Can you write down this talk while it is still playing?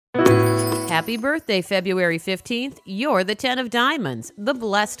Happy birthday, February 15th. You're the 10 of Diamonds, the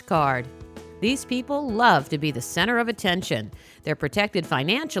blessed card. These people love to be the center of attention. They're protected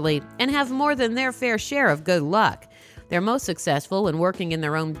financially and have more than their fair share of good luck. They're most successful in working in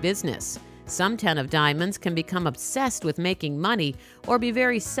their own business. Some 10 of Diamonds can become obsessed with making money or be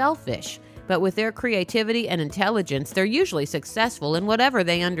very selfish, but with their creativity and intelligence, they're usually successful in whatever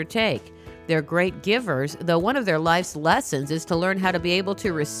they undertake. They're great givers, though one of their life's lessons is to learn how to be able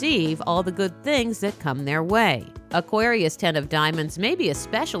to receive all the good things that come their way. Aquarius 10 of Diamonds may be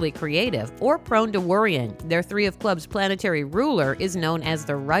especially creative or prone to worrying. Their 3 of Clubs planetary ruler is known as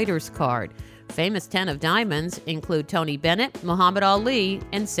the Writer's card. Famous 10 of Diamonds include Tony Bennett, Muhammad Ali,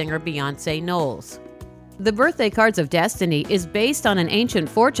 and singer Beyonce Knowles. The Birthday Cards of Destiny is based on an ancient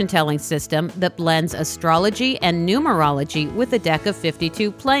fortune-telling system that blends astrology and numerology with a deck of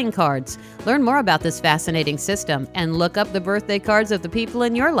 52 playing cards. Learn more about this fascinating system and look up the birthday cards of the people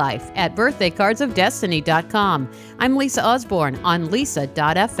in your life at birthdaycardsofdestiny.com. I'm Lisa Osborne on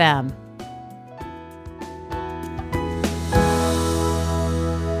Lisa.fm.